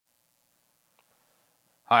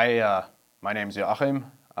Hi, my name's Joachim.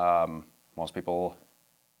 Most people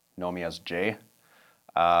know me as Jay.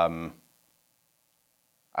 Um,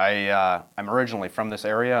 I'm originally from this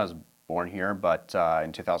area. I was born here, but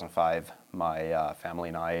in 2005, my family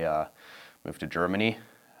and I moved to Germany,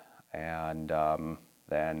 and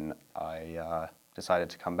then I decided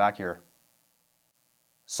to come back here.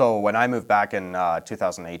 So when I moved back in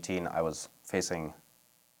 2018, I was facing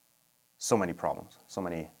so many problems, so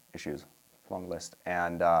many issues, long list,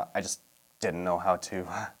 and I just didn't know how to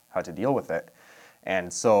how to deal with it.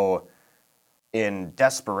 And so in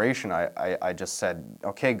desperation, I just said,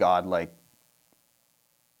 okay, God, like,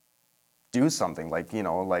 do something, like,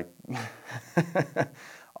 like,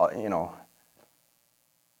 you know,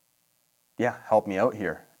 yeah, help me out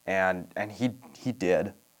here. And he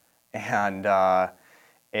did, and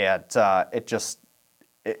it just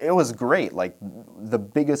it was great. Like the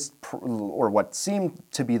biggest or what seemed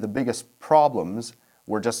to be the biggest problems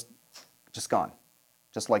were just gone,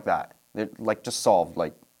 just like that. It, like just solved.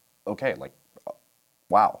 Like okay, like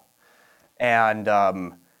wow. And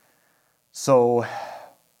so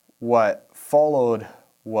what followed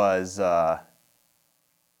was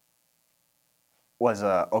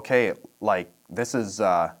okay. Like this is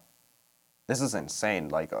insane.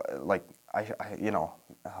 Like I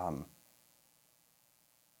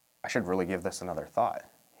I should really give this another thought.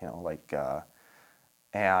 Like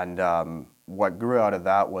and what grew out of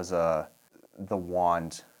that was the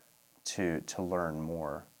want to learn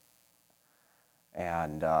more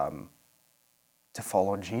and to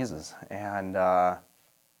follow Jesus. And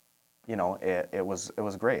it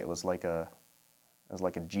was great. It was like a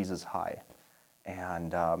Jesus high,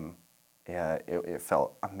 and yeah, it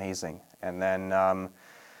felt amazing. And then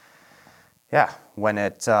yeah, when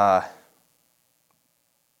it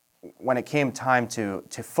came time to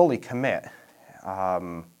fully commit,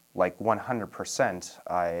 like 100%,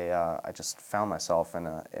 I just found myself in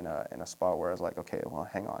a spot where I was like, okay, well,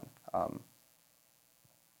 hang on,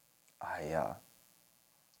 I, uh,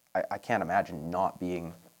 I can't imagine not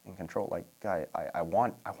being in control. Like I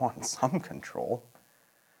want some control.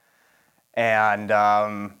 And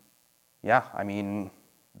yeah, I mean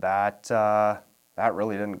that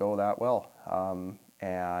really didn't go that well.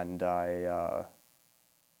 And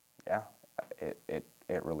yeah,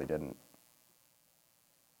 it really didn't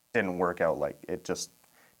work out. Like it just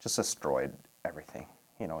destroyed everything.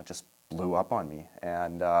 It just blew up on me.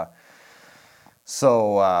 And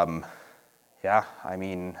so yeah, I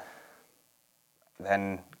mean,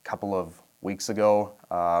 then a couple of weeks ago,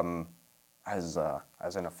 I was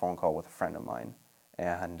in a phone call with a friend of mine,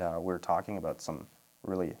 and we were talking about some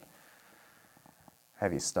really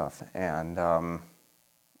heavy stuff. And I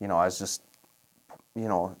was just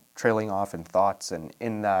trailing off in thoughts, and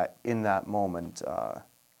in that moment,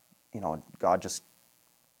 God just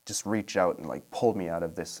reached out and like pulled me out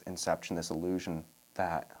of this inception, this illusion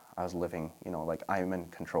that I was living. Like I'm in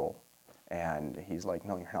control, and He's like,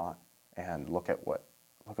 no, you're not. And look at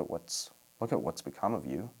what's become of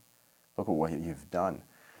you. Look at what you've done.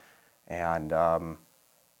 And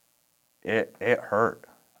it hurt.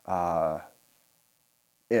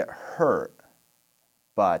 It hurt,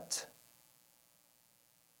 but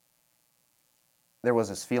there was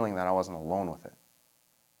this feeling that I wasn't alone with it.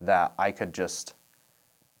 That I could just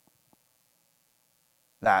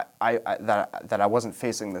that I wasn't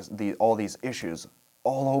facing all these issues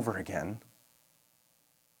all over again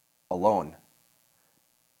alone.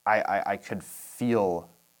 I could feel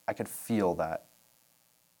that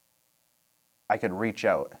I could reach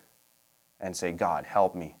out and say, God,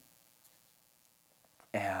 help me.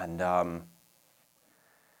 And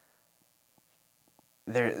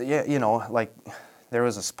there, yeah, like there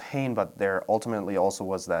was this pain, but there ultimately also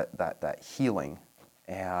was that healing.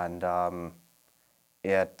 And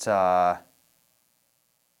it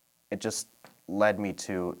it just led me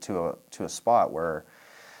to a spot where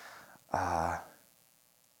I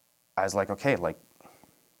was like, okay, like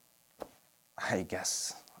I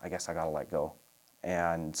guess I gotta let go.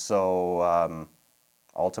 And so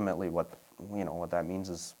ultimately, what that means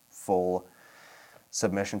is full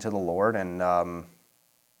submission to the Lord, and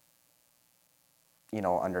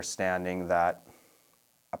understanding that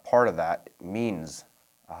a part of that means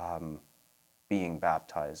being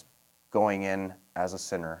baptized, going in as a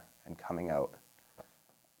sinner and coming out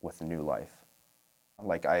with new life.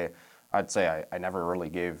 Like I'd say I never really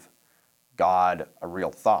gave God a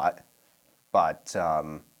real thought, but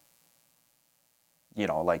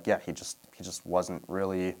like yeah, he just wasn't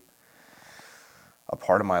really a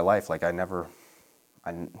part of my life. Like I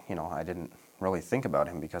didn't really think about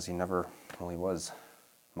him because he never really was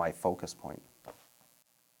my focus point.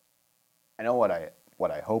 I know what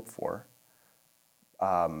I hope for.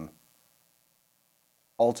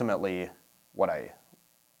 Ultimately, what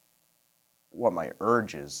my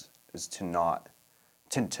urge is to not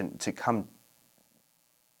to come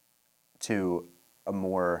to a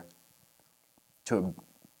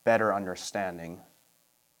better understanding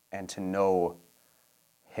and to know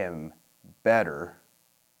him better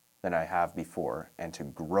than I have before, and to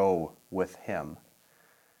grow with him,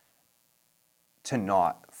 to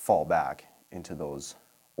not fall back into those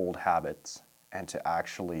old habits, and to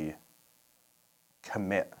actually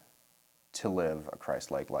commit to live a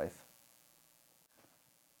Christ-like life.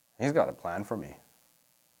 He's got a plan for me.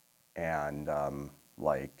 And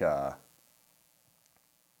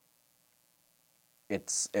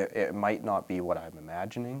it might not be what I'm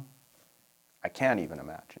imagining. I can't even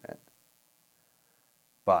imagine it.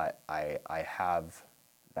 But I have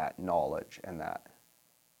that knowledge, and that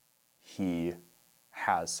he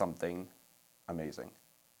has something amazing.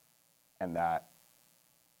 And that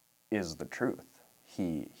is the truth.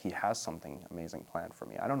 He has something amazing planned for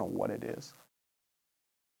me. I don't know what it is.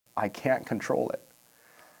 I can't control it.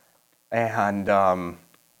 And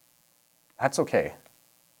that's okay,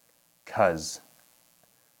 because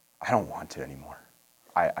I don't want to anymore.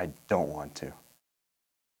 I don't want to.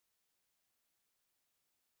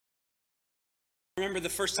 I remember the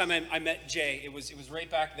first time I met Jay. It was right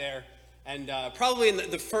back there, and probably in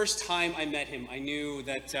the first time I met him, I knew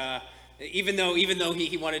that even though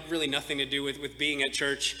he wanted really nothing to do with being at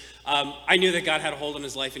church, I knew that God had a hold on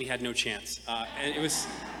his life and he had no chance. And it was,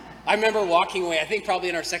 I remember walking away, I think probably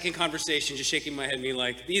in our second conversation, just shaking my head and being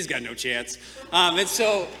like, he's got no chance. And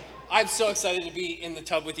so I'm so excited to be in the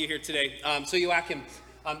tub with you here today. So Joachim,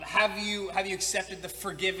 have you accepted the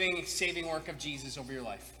forgiving, saving work of Jesus over your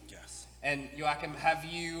life? Yes. And Joachim, have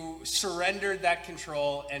you surrendered that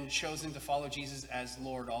control and chosen to follow Jesus as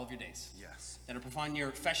Lord all of your days? Yes. That upon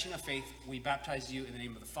your confession of faith, we baptize you in the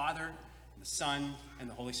name of the Father, and the Son, and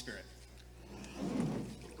the Holy Spirit.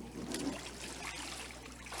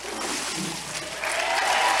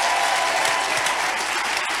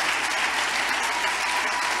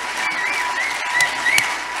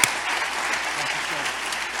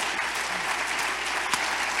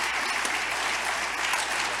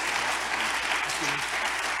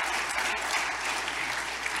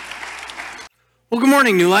 Well, good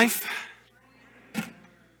morning, New Life.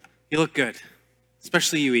 You look good,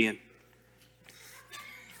 especially you, Ian.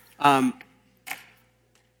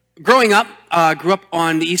 Growing up, grew up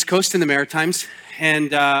on the East Coast in the Maritimes,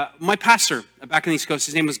 and my pastor back on the East Coast,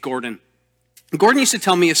 his name was Gordon. Gordon used to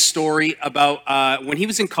tell me a story about when he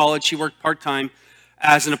was in college. He worked part-time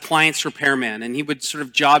as an appliance repairman, and he would sort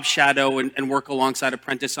of job shadow and work alongside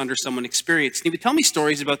apprentice under someone experienced. And he would tell me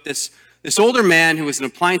stories about this older man who was an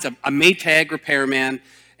appliance, a Maytag repairman,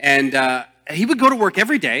 and he would go to work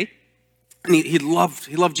every day, and he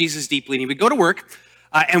loved Jesus deeply, and he would go to work,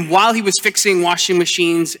 and while he was fixing washing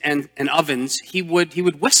machines and ovens, he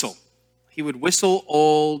would whistle. He would whistle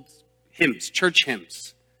old hymns, church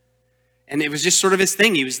hymns. And it was just sort of his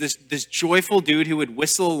thing. He was this joyful dude who would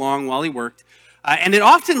whistle along while he worked. And it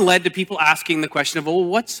often led to people asking the question of, well,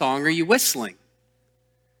 what song are you whistling?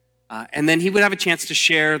 And then he would have a chance to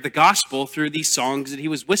share the gospel through these songs that he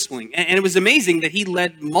was whistling. And it was amazing that he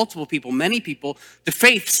led multiple people, many people, to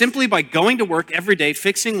faith simply by going to work every day,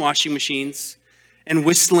 fixing washing machines and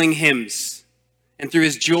whistling hymns. And through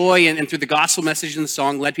his joy and through the gospel message in the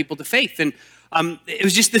song, led people to faith. And it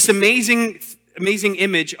was just this amazing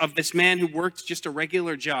image of this man who worked just a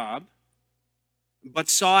regular job, but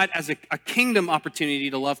saw it as a kingdom opportunity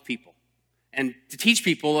to love people and to teach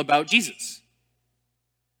people about Jesus.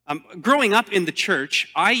 Growing up in the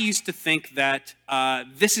church, I used to think that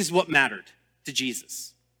this is what mattered to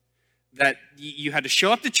Jesus. That you had to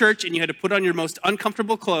show up to church and you had to put on your most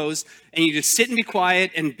uncomfortable clothes and you just sit and be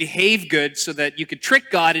quiet and behave good so that you could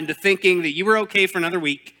trick God into thinking that you were okay for another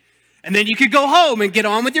week. And then you could go home and get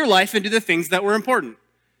on with your life and do the things that were important.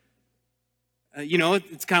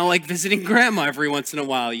 It's kind of like visiting grandma every once in a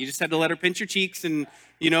while. You just had to let her pinch your cheeks and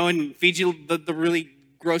feed you the really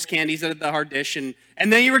gross candies out of the hard dish. And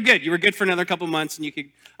then you were good. You were good for another couple months and you could,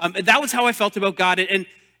 that was how I felt about God.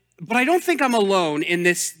 But I don't think I'm alone in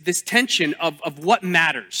this tension of what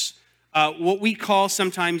matters. What we call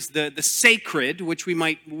sometimes the sacred, which we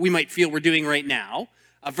might feel we're doing right now,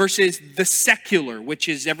 versus the secular, which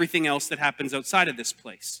is everything else that happens outside of this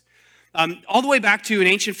place. All the way back to an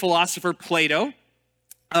ancient philosopher, Plato,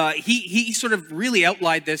 he sort of really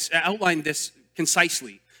outlined this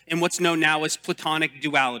concisely in what's known now as Platonic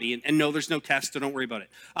duality. And no, there's no test, so don't worry about it.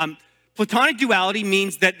 Platonic duality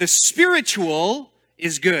means that the spiritual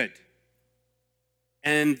is good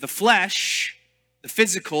and the flesh the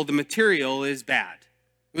physical, the material is bad.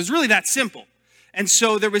 It was really that simple. And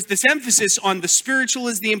so there was this emphasis on the spiritual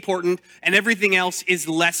is the important and everything else is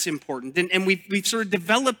less important. And we've sort of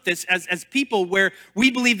developed this as people where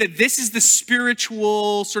we believe that this is the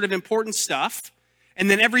spiritual sort of important stuff, and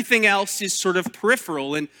then everything else is sort of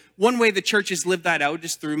peripheral. And one way the church has lived that out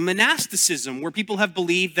is through monasticism, where people have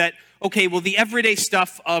believed that, okay, well, the everyday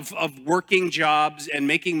stuff of working jobs and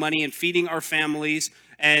making money and feeding our families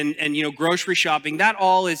and grocery shopping, that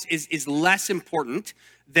all is less important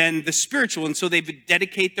than the spiritual. And so they would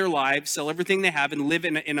dedicate their lives, sell everything they have, and live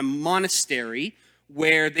in a monastery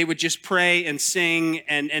where they would just pray and sing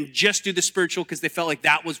and just do the spiritual because they felt like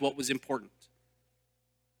that was what was important.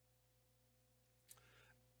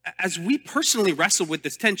 As we personally wrestle with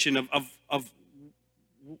this tension of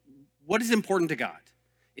what is important to God,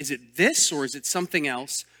 is it this or is it something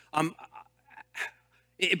else?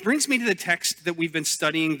 It brings me to the text that we've been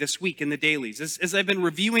studying this week in the dailies. As I've been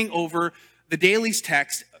reviewing over the dailies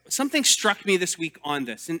text, something struck me this week on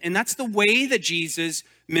this, and that's the way that Jesus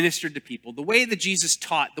ministered to people, the way that Jesus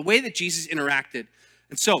taught, the way that Jesus interacted.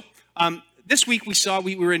 And so this week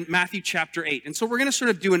we were in Matthew chapter 8, and so we're going to sort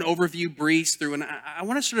of do an overview breeze through, and I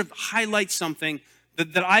want to sort of highlight something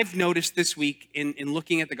that I've noticed this week in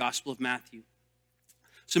looking at the Gospel of Matthew.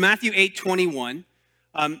 So Matthew 8:21,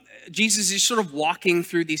 Jesus is sort of walking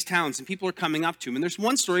through these towns, and people are coming up to him, and there's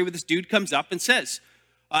one story where this dude comes up and says,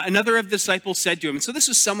 another of the disciples said to him, and so this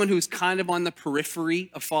was someone who was kind of on the periphery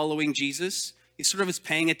of following Jesus. He sort of was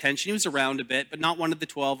paying attention. He was around a bit, but not one of the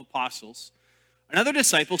 12 apostles. Another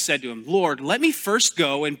disciple said to him, Lord, let me first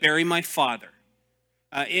go and bury my father,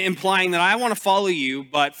 implying that I want to follow you,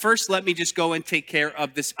 but first let me just go and take care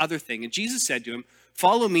of this other thing. And Jesus said to him,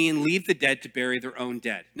 follow me and leave the dead to bury their own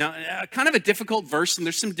dead. Now, kind of a difficult verse, and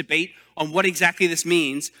there's some debate on what exactly this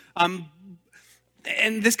means.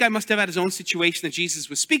 And this guy must have had his own situation that Jesus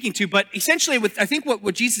was speaking to. But essentially, I think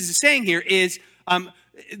what Jesus is saying here is,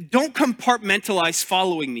 don't compartmentalize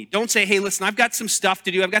following me. Don't say, hey, listen, I've got some stuff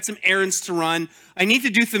to do. I've got some errands to run. I need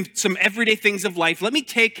to do some everyday things of life. Let me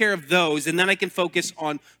take care of those, and then I can focus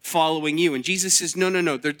on following you. And Jesus says, no.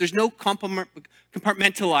 There's no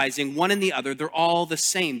compartmentalizing one and the other. They're all the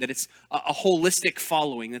same, that it's a holistic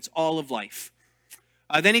following. That's all of life.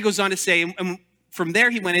 Then he goes on to say, and from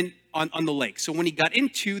there he went in on the lake. So when he got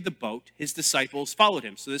into the boat, his disciples followed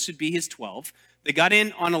him. So this would be his 12. They got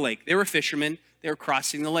in on a lake. They were fishermen. They were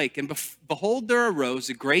crossing the lake. And behold, there arose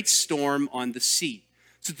a great storm on the sea.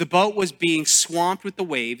 So the boat was being swamped with the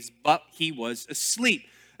waves, but he was asleep.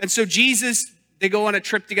 And so Jesus, they go on a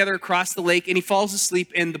trip together across the lake, and he falls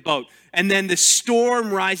asleep in the boat. And then the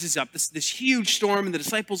storm rises up, this huge storm, and the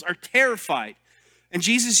disciples are terrified. And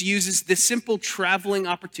Jesus uses this simple traveling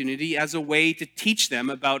opportunity as a way to teach them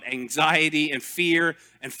about anxiety and fear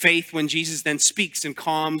and faith when Jesus then speaks and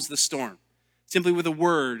calms the storm. Simply with a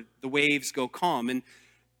word, the waves go calm. And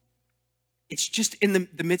it's just in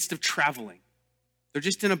the midst of traveling. They're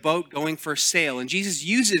just in a boat going for a sail. And Jesus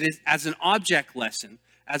uses it as an object lesson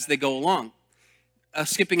as they go along.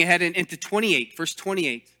 Skipping ahead into 28, verse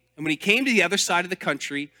 28. And when he came to the other side of the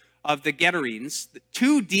country of the Gadarenes,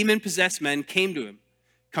 2 demon-possessed men came to him,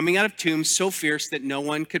 coming out of tombs so fierce that no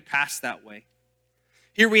one could pass that way.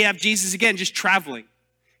 Here we have Jesus again, just traveling.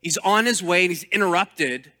 He's on his way, and he's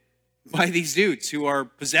interrupted by these dudes who are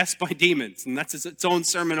possessed by demons. And that's its own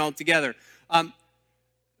sermon altogether.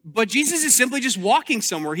 But Jesus is simply just walking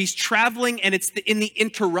somewhere. He's traveling, and it's in the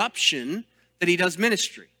interruption that he does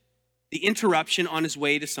ministry. The interruption on his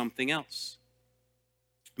way to something else.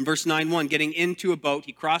 In verse 9:1, getting into a boat,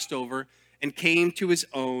 he crossed over and came to his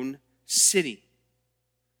own city.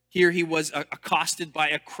 Here he was accosted by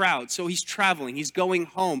a crowd. So he's traveling. He's going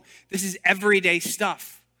home. This is everyday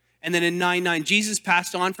stuff. And then in 9:9, Jesus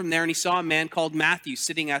passed on from there, and he saw a man called Matthew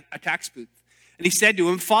sitting at a tax booth. And he said to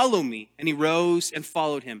him, follow me. And he rose and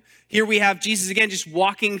followed him. Here we have Jesus again just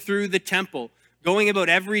walking through the temple, going about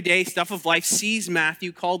everyday stuff of life, sees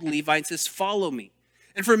Matthew called Levi and says, follow me.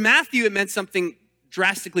 And for Matthew, it meant something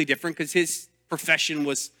drastically different because his profession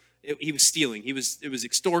was, he was stealing. It was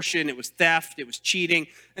extortion, it was theft, it was cheating.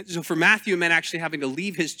 And so for Matthew, it meant actually having to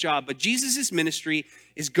leave his job. But Jesus' ministry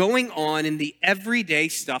is going on in the everyday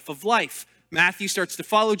stuff of life. Matthew starts to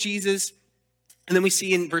follow Jesus. And then we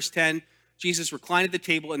see in verse 10, Jesus reclined at the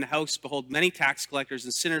table in the house. Behold, many tax collectors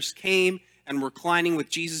and sinners came and were reclining with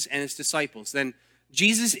Jesus and his disciples. Then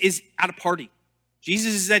Jesus is at a party.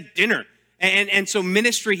 Jesus is at dinner. And so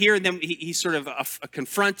ministry here, and then he's sort of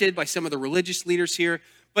confronted by some of the religious leaders here.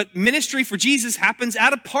 But ministry for Jesus happens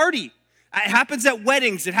at a party. It happens at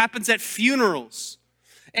weddings. It happens at funerals.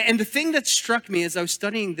 And the thing that struck me as I was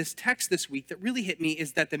studying this text this week that really hit me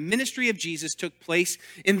is that the ministry of Jesus took place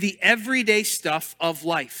in the everyday stuff of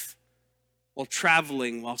life. While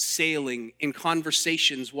traveling, while sailing, in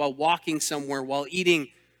conversations, while walking somewhere, while eating,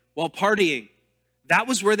 while partying. That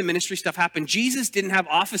was where the ministry stuff happened. Jesus didn't have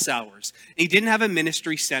office hours. He didn't have a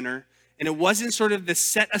ministry center. And it wasn't sort of the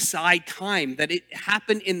set aside time, that it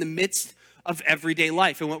happened in the midst of everyday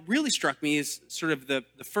life. And what really struck me is sort of the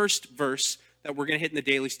first verse that we're going to hit in the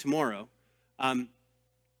dailies tomorrow. How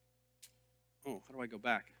do I go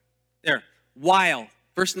back? There. While,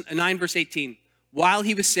 verse 9, verse 18. While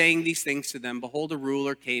he was saying these things to them, behold, a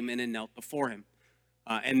ruler came in and knelt before him.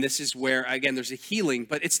 And this is where, again, there's a healing,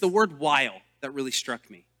 but it's the word while that really struck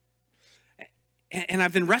me. And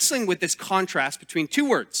I've been wrestling with this contrast between two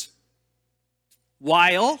words,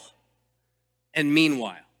 while and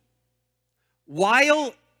meanwhile.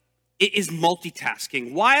 While is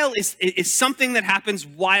multitasking. While is something that happens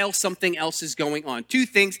while something else is going on. Two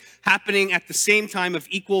things happening at the same time of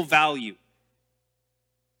equal value.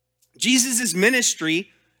 Jesus' ministry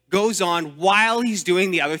goes on while he's doing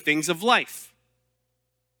the other things of life.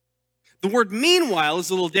 The word meanwhile is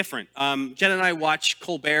a little different. Jen and I watch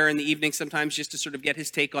Colbert in the evening sometimes just to sort of get his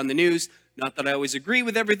take on the news. Not that I always agree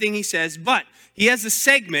with everything he says, but he has a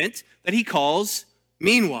segment that he calls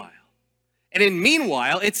Meanwhile. And in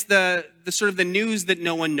Meanwhile, it's the sort of the news that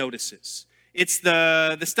no one notices. It's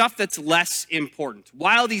the stuff that's less important.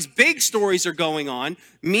 While these big stories are going on,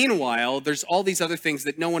 meanwhile, there's all these other things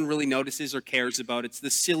that no one really notices or cares about. It's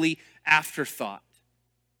the silly afterthought.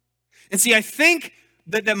 And see, I think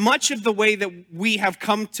that much of the way that we have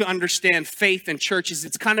come to understand faith and church is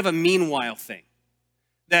it's kind of a meanwhile thing.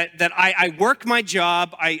 That I work my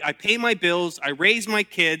job, I pay my bills, I raise my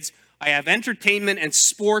kids, I have entertainment and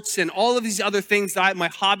sports and all of these other things, my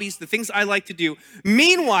hobbies, the things I like to do.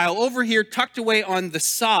 Meanwhile, over here, tucked away on the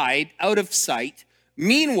side, out of sight,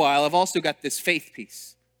 meanwhile, I've also got this faith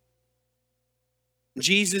piece.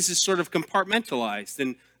 Jesus is sort of compartmentalized,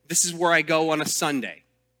 and this is where I go on a Sunday.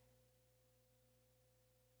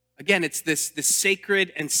 Again, it's this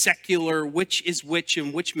sacred and secular, which is which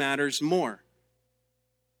and which matters more.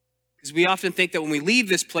 Because we often think that when we leave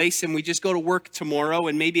this place and we just go to work tomorrow,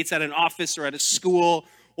 and maybe it's at an office or at a school,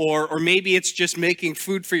 or maybe it's just making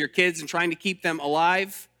food for your kids and trying to keep them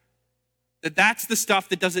alive, that's the stuff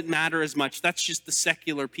that doesn't matter as much. That's just the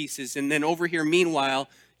secular pieces. And then over here, meanwhile,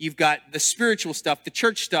 you've got the spiritual stuff, the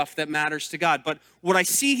church stuff that matters to God. But what I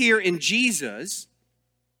see here in Jesus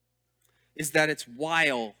is that it's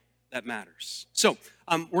while that matters. So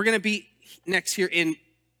we're going to be next here in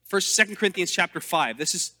 2 Corinthians chapter 5.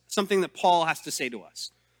 This is something that Paul has to say to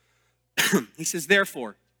us. He says,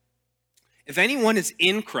 therefore, if anyone is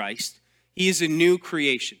in Christ, he is a new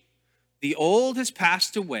creation. The old has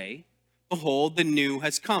passed away. Behold, the new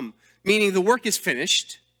has come. Meaning the work is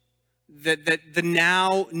finished.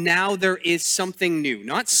 Now there is something new.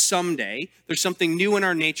 Not someday. There's something new in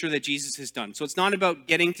our nature that Jesus has done. So it's not about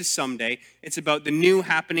getting to someday. It's about the new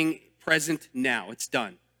happening present now. It's done.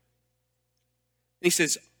 And he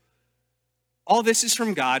says, all this is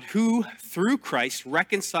from God, who through Christ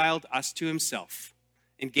reconciled us to himself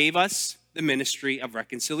and gave us the ministry of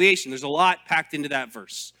reconciliation. There's a lot packed into that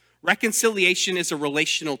verse. Reconciliation is a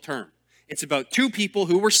relational term. It's about two people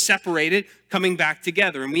who were separated coming back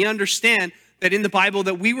together. And we understand that in the Bible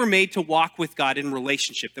that we were made to walk with God in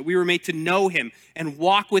relationship, that we were made to know him and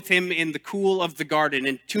walk with him in the cool of the garden,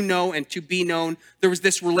 and to know and to be known. There was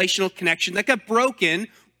this relational connection that got broken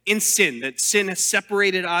in sin, that sin has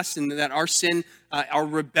separated us, and that our sin, our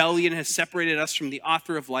rebellion has separated us from the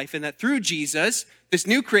author of life, and that through Jesus, this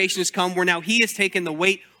new creation has come where now he has taken the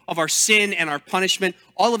weight of our sin and our punishment,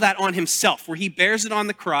 all of that on himself, where he bears it on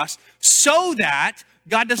the cross, so that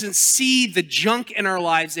God doesn't see the junk in our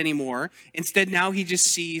lives anymore. Instead, now he just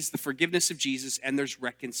sees the forgiveness of Jesus, and there's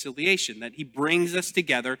reconciliation, that he brings us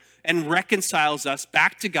together and reconciles us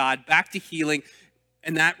back to God, back to healing,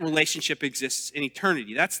 and that relationship exists in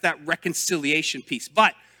eternity. That's that reconciliation piece.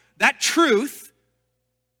 But that truth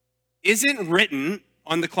isn't written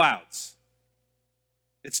on the clouds.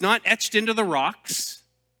 It's not etched into the rocks.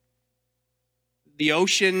 The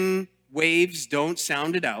ocean waves don't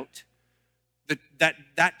sound it out.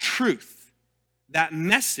 That truth, that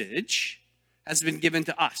message has been given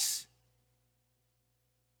to us.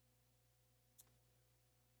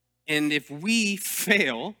 And if we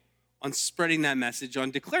fail on spreading that message, on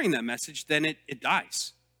declaring that message, then it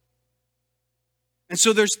dies. And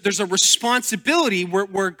so there's a responsibility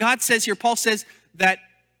where God says here, Paul says that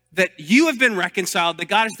you have been reconciled, that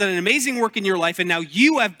God has done an amazing work in your life, and now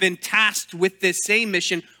you have been tasked with this same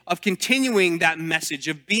mission of continuing that message,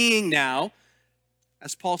 of being now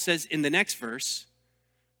as Paul says in the next verse,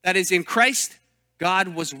 that is, in Christ, God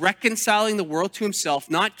was reconciling the world to himself,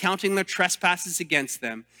 not counting their trespasses against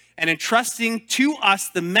them, and entrusting to us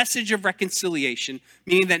the message of reconciliation,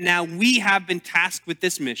 meaning that now we have been tasked with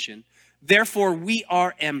this mission. Therefore, we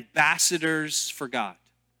are ambassadors for God.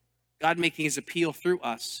 God making his appeal through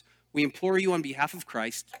us. We implore you on behalf of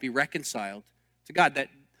Christ to be reconciled to God. That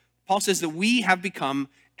Paul says that we have become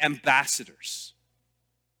ambassadors.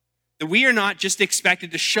 That we are not just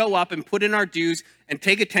expected to show up and put in our dues and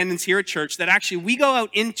take attendance here at church, that actually we go out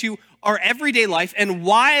into our everyday life, and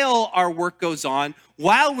while our work goes on,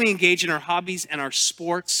 while we engage in our hobbies and our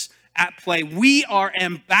sports at play, we are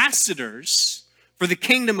ambassadors for the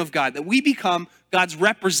kingdom of God, that we become God's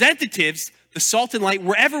representatives, the salt and light,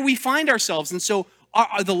 wherever we find ourselves. And so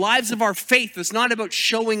the lives of our faith is not about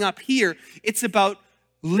showing up here. It's about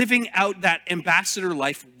living out that ambassador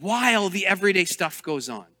life while the everyday stuff goes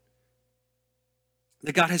on.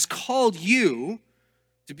 That God has called you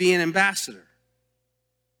to be an ambassador.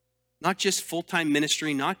 Not just full-time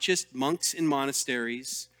ministry, not just monks in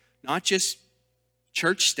monasteries, not just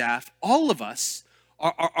church staff. All of us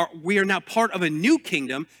we are now part of a new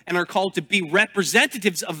kingdom and are called to be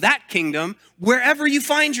representatives of that kingdom wherever you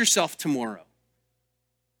find yourself tomorrow.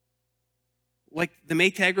 Like the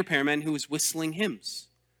Maytag repairman who was whistling hymns.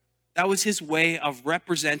 That was his way of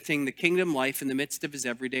representing the kingdom life in the midst of his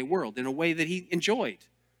everyday world in a way that he enjoyed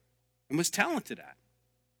and was talented at.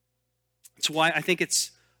 That's why I think it's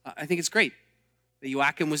great that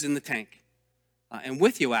Joachim was in the tank. And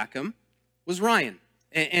with Joachim was Ryan.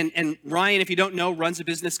 And Ryan, if you don't know, runs a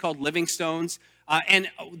business called Living Stones. And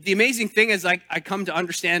the amazing thing is I come to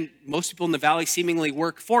understand most people in the Valley seemingly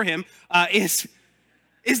work for him, is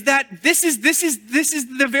that this is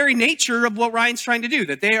the very nature of what Ryan's trying to do,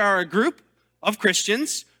 that they are a group of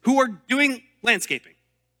Christians who are doing landscaping.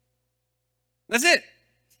 That's it.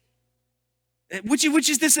 Which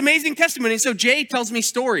is this amazing testimony. And so Jay tells me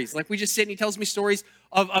stories, like we just sit and he tells me stories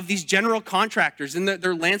of these general contractors and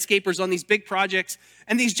they're landscapers on these big projects.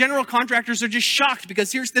 And these general contractors are just shocked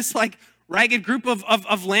because here's this like ragged group of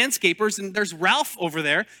landscapers, and there's Ralph over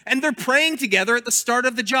there, and they're praying together at the start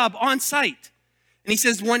of the job on site. And he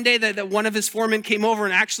says one day that one of his foremen came over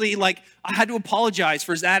and actually I had to apologize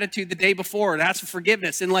for his attitude the day before and ask for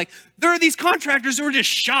forgiveness. And there are these contractors who are just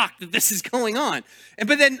shocked that this is going on.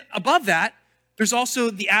 But then above that, there's also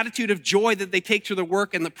the attitude of joy that they take to their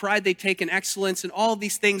work and the pride they take in excellence. And all of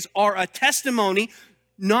these things are a testimony,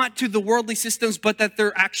 not to the worldly systems, but that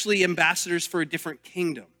they're actually ambassadors for a different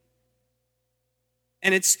kingdom.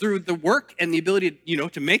 And it's through the work and the ability,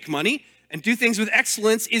 to make money and do things with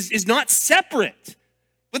excellence is not separate,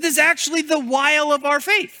 but is actually the while of our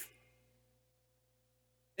faith.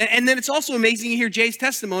 And then it's also amazing to hear Jay's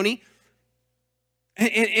testimony.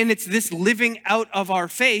 And it's this living out of our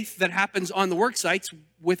faith that happens on the work sites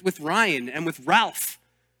with Ryan and with Ralph.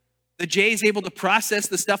 That Jay is able to process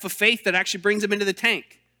the stuff of faith that actually brings him into the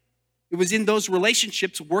tank. It was in those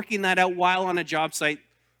relationships, working that out while on a job site,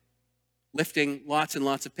 lifting lots and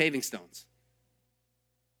lots of paving stones.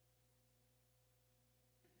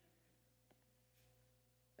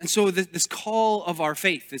 And so this call of our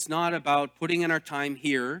faith is not about putting in our time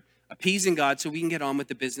here, appeasing God so we can get on with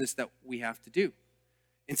the business that we have to do.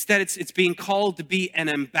 Instead, it's being called to be an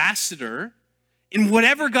ambassador in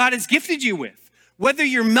whatever God has gifted you with. Whether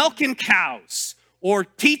you're milking cows or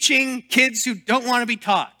teaching kids who don't want to be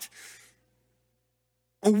taught,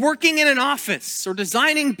 or working in an office or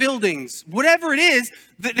designing buildings, whatever it is,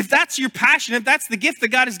 that if that's your passion, if that's the gift that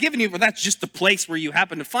God has given you, or that's just the place where you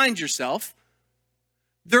happen to find yourself,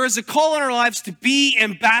 there is a call in our lives to be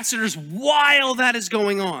ambassadors while that is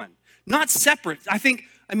going on, not separate.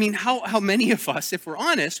 How many of us, if we're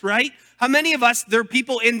honest, right? How many of us, there are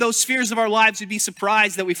people in those spheres of our lives who'd be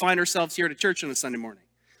surprised that we find ourselves here at a church on a Sunday morning.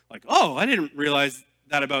 Like, oh, I didn't realize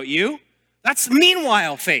that about you. That's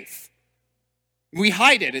meanwhile faith. We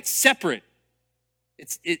hide it. It's separate.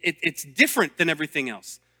 It's different than everything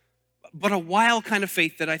else. But a wild kind of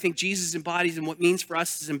faith that I think Jesus embodies, and what it means for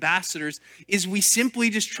us as ambassadors is we simply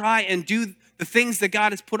just try and do the things that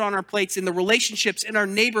God has put on our plates in the relationships, in our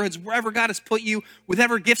neighborhoods, wherever God has put you, with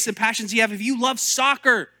whatever gifts and passions you have. If you love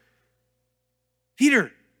soccer,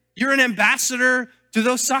 Peter, you're an ambassador to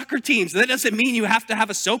those soccer teams. That doesn't mean you have to have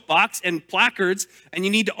a soapbox and placards and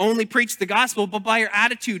you need to only preach the gospel, but by your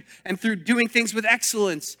attitude and through doing things with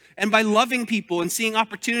excellence and by loving people and seeing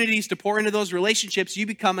opportunities to pour into those relationships, you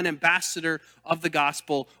become an ambassador of the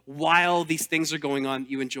gospel while these things are going on that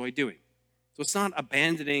you enjoy doing. So it's not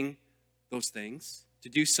abandoning those things to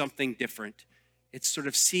do something different. It's sort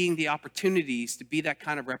of seeing the opportunities to be that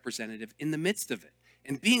kind of representative in the midst of it.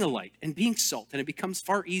 and being a light and being salt. And it becomes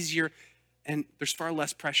far easier and there's far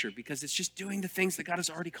less pressure because it's just doing the things that God has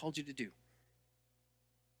already called you to do.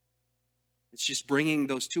 It's just bringing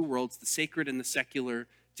those two worlds, the sacred and the secular,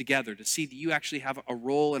 together to see that you actually have a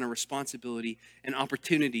role and a responsibility and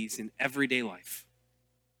opportunities in everyday life.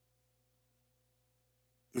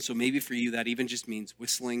 And so maybe for you, that even just means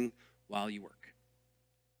whistling while you work.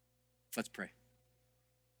 Let's pray.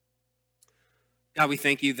 God, we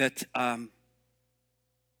thank you that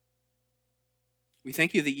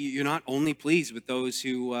you're not only pleased with those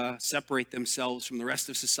who separate themselves from the rest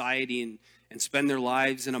of society and spend their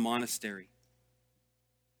lives in a monastery,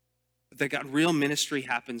 but that God, real ministry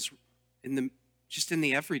happens just in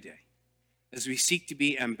the everyday, as we seek to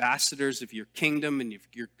be ambassadors of your kingdom and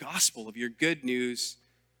your gospel, of your good news,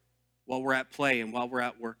 while we're at play and while we're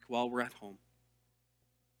at work, while we're at home.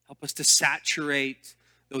 Help us to saturate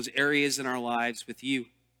those areas in our lives with you.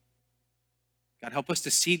 God, help us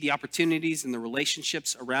to see the opportunities and the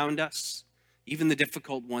relationships around us, even the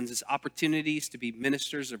difficult ones, as opportunities to be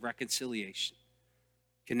ministers of reconciliation,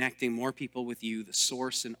 connecting more people with you, the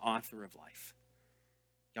source and author of life.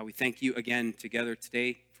 God, we thank you again together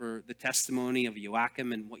today for the testimony of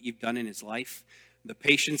Joachim and what you've done in his life, the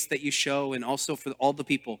patience that you show, and also for all the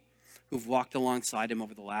people who've walked alongside him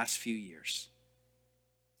over the last few years,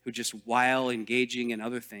 who just while engaging in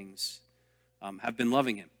other things have been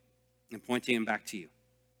loving him and pointing him back to you.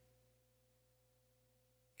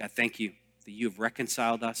 God, thank you that you have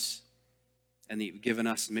reconciled us and that you've given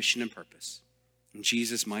us mission and purpose. In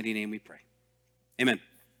Jesus' mighty name we pray. Amen.